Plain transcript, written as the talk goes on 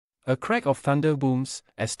A crack of thunder booms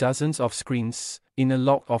as dozens of screens in a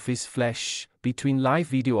locked office flash between live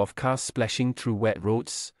video of cars splashing through wet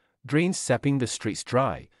roads, drains sapping the streets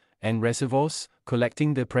dry, and reservoirs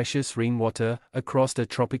collecting the precious rainwater across the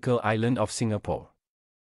tropical island of Singapore.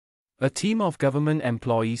 A team of government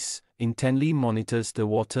employees intently monitors the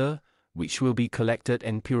water, which will be collected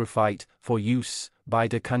and purified for use by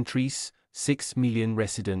the country's 6 million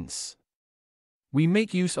residents. We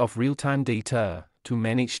make use of real-time data to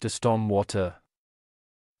manage the storm water.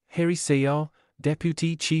 Harry Sayal,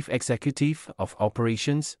 Deputy Chief Executive of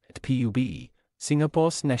Operations at PUB,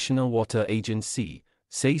 Singapore's National Water Agency,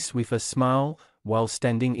 says with a smile while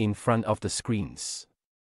standing in front of the screens.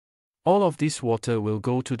 All of this water will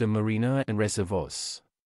go to the marina and reservoirs.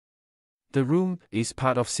 The room is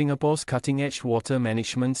part of Singapore's cutting-edge water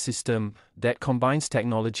management system that combines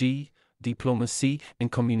technology, diplomacy,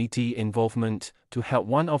 and community involvement to help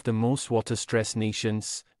one of the most water-stressed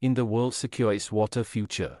nations in the world secure its water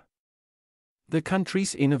future. The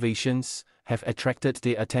country's innovations have attracted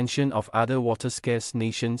the attention of other water-scarce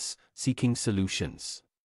nations seeking solutions.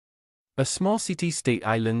 A small city-state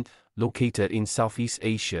island located in Southeast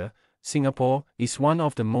Asia, Singapore is one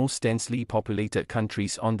of the most densely populated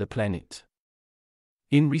countries on the planet.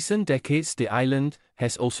 In recent decades, the island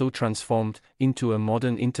has also transformed into a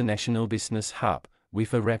modern international business hub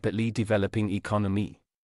with a rapidly developing economy.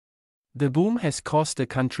 The boom has caused the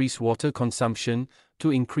country's water consumption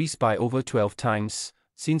to increase by over 12 times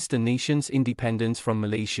since the nation's independence from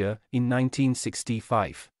Malaysia in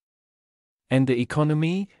 1965. And the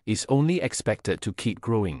economy is only expected to keep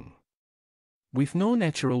growing. With no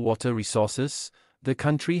natural water resources, the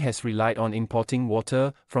country has relied on importing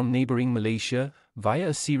water from neighboring Malaysia via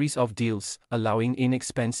a series of deals allowing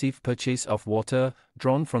inexpensive purchase of water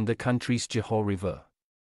drawn from the country's Johor River.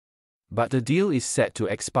 But the deal is set to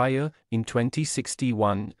expire in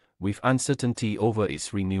 2061, with uncertainty over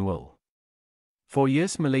its renewal. For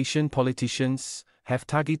years, Malaysian politicians have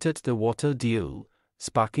targeted the water deal,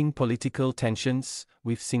 sparking political tensions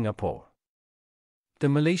with Singapore. The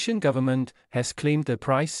Malaysian government has claimed the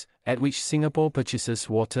price at which Singapore purchases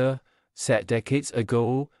water, set decades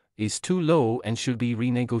ago, is too low and should be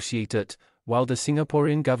renegotiated, while the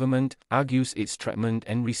Singaporean government argues its treatment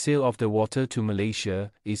and resale of the water to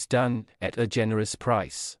Malaysia is done at a generous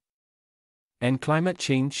price. And climate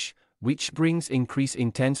change, which brings increased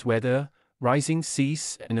intense weather, rising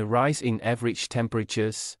seas, and a rise in average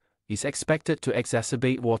temperatures, is expected to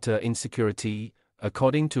exacerbate water insecurity,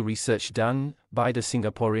 according to research done by the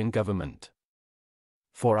Singaporean government.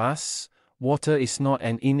 For us, water is not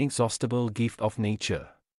an inexhaustible gift of nature.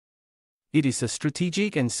 It is a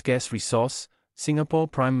strategic and scarce resource, Singapore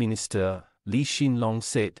Prime Minister Lee Hsien Loong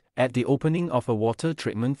said at the opening of a water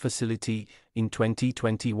treatment facility in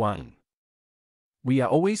 2021. We are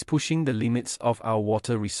always pushing the limits of our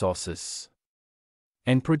water resources.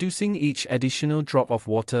 And producing each additional drop of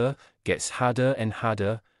water gets harder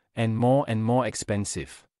and more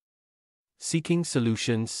expensive. Seeking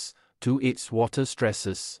solutions to its water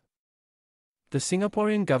stresses. The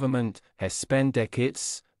Singaporean government has spent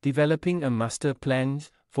decades developing a master plan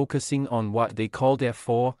focusing on what they call their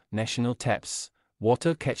 4 national taps: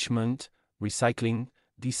 water catchment, recycling,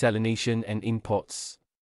 desalination and imports.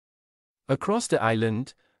 Across the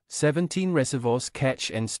island, 17 reservoirs catch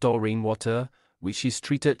and store rainwater, which is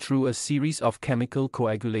treated through a series of chemical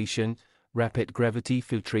coagulation, rapid gravity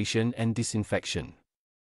filtration and disinfection.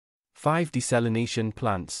 5 desalination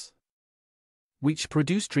plants, which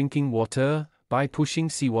produce drinking water by pushing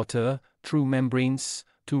seawater through membranes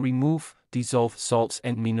to remove dissolved salts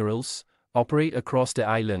and minerals, operate across the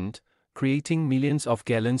island, creating millions of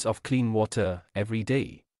gallons of clean water every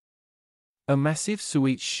day. A massive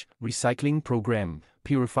sewage recycling program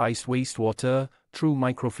purifies wastewater through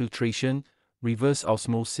microfiltration, reverse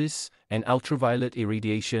osmosis, and ultraviolet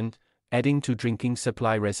irradiation, adding to drinking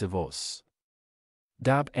supply reservoirs.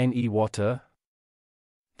 DAB-NE Water.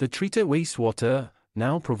 The treated wastewater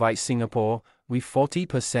now provides Singapore with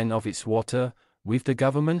 40% of its water, with the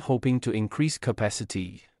government hoping to increase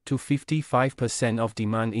capacity to 55% of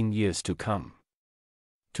demand in years to come.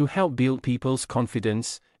 To help build people's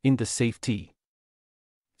confidence in the safety,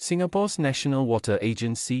 Singapore's National Water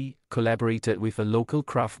Agency collaborated with a local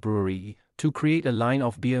craft brewery to create a line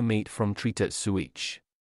of beer made from treated sewage.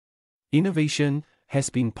 Innovation has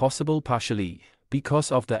been possible partially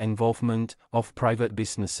because of the involvement of private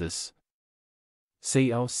businesses.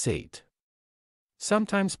 Sayal said.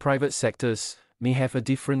 Sometimes private sectors may have a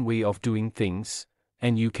different way of doing things,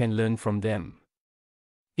 and you can learn from them.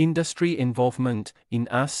 Industry involvement in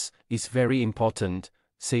us is very important,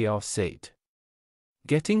 Sayal said.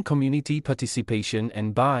 Getting community participation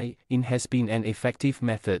and buy-in has been an effective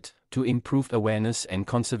method to improve awareness and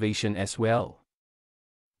conservation as well,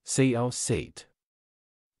 Seow said.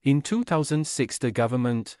 In 2006, the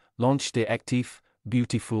government launched the Active,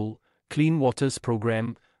 Beautiful, Clean Waters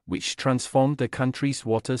program, which transformed the country's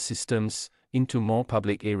water systems into more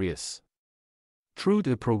public areas. Through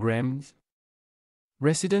the program,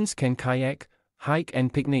 residents can kayak, hike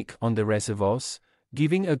and picnic on the reservoirs,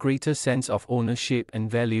 giving a greater sense of ownership and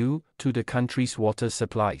value to the country's water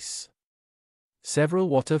supplies. Several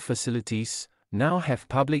water facilities now have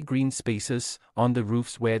public green spaces on the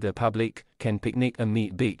roofs where the public can picnic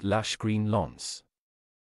amid big lush green lawns.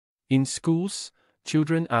 In schools,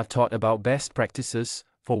 children are taught about best practices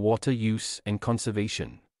for water use and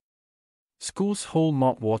conservation. Schools hold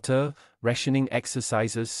mock water rationing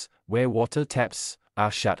exercises where water taps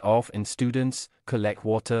are shut off and students collect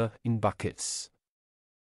water in buckets.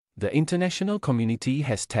 The international community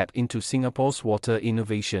has tapped into Singapore's water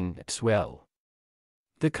innovation as well.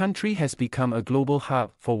 The country has become a global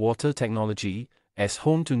hub for water technology, as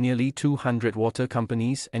home to nearly 200 water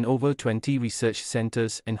companies and over 20 research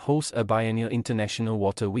centers, and hosts a biennial International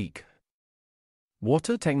Water Week.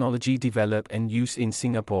 Water technology developed and used in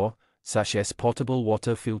Singapore, such as portable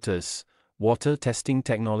water filters, water testing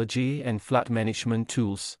technology and flood management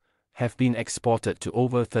tools, have been exported to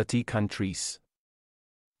over 30 countries,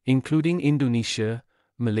 including Indonesia,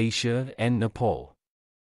 Malaysia and Nepal.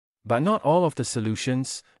 But not all of the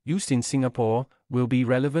solutions used in Singapore will be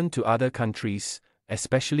relevant to other countries,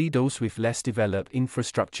 especially those with less developed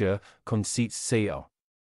infrastructure, concedes Seow.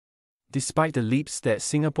 Despite the leaps that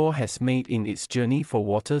Singapore has made in its journey for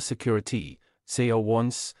water security, Seow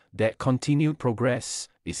warns that continued progress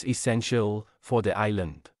is essential for the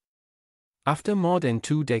island. After more than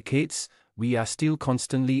 2 decades, we are still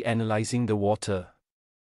constantly analyzing the water,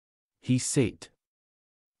 he said.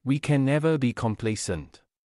 We can never be complacent.